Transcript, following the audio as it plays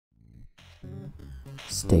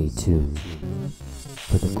Stay tuned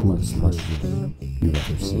for the coolest mushroom you've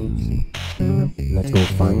ever seen. Let's go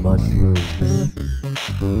find mushrooms.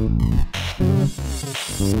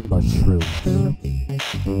 Mushrooms.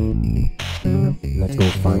 Let's go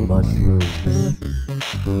find mushrooms.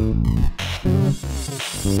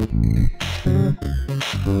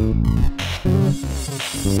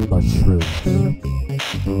 Mushrooms.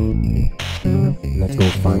 Let's go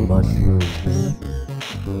find mushrooms.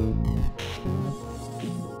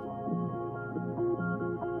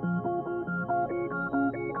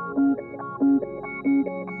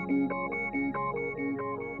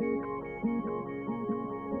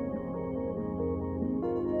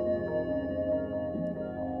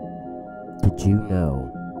 Did you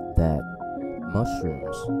know that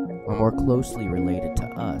mushrooms are more closely related to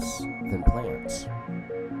us than plants?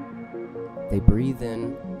 They breathe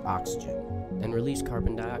in oxygen and release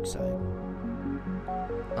carbon dioxide,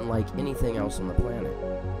 unlike anything else on the planet.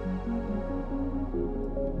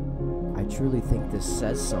 I truly think this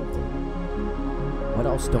says something. What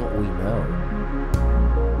else don't we know?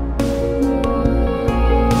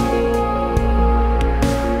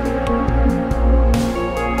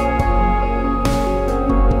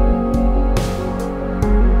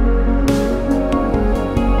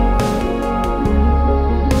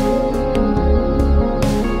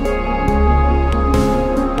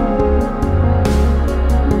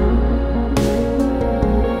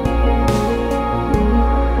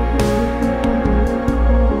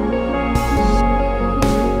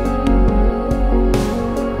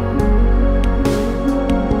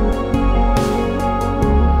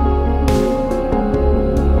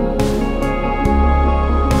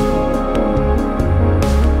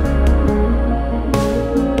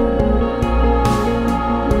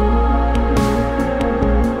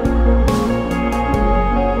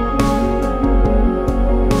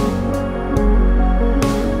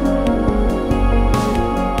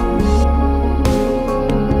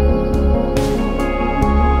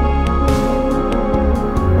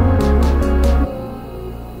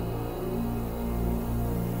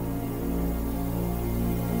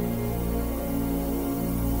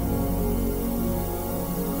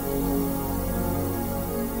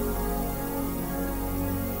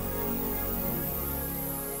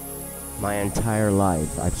 My entire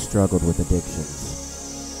life, I've struggled with addictions.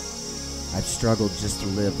 I've struggled just to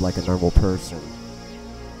live like a normal person.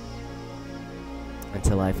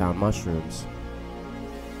 Until I found mushrooms.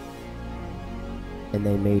 And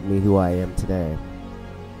they made me who I am today.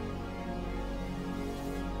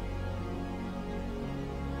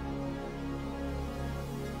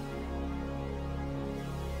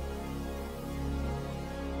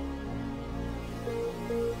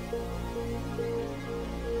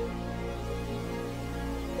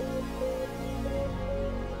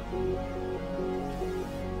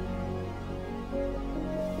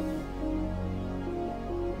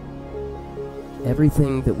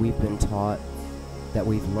 Everything that we've been taught, that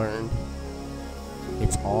we've learned,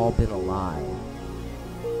 it's all been a lie.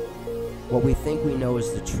 What we think we know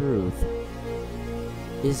is the truth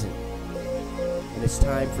isn't. And it's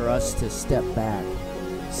time for us to step back,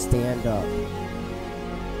 stand up,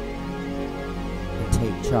 and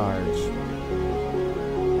take charge.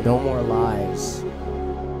 No more lies.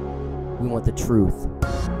 We want the truth.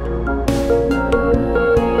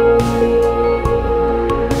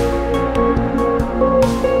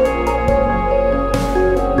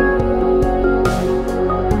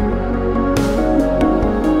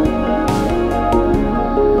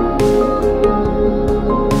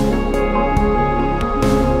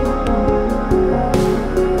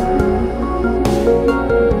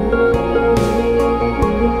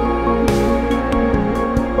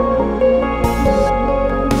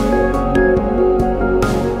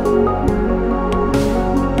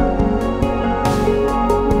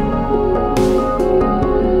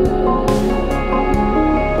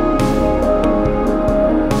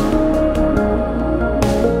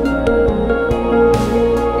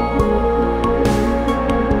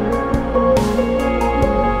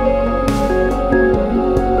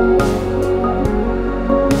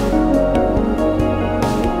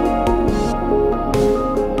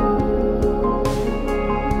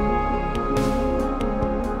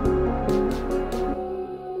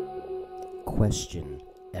 Question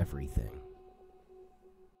everything.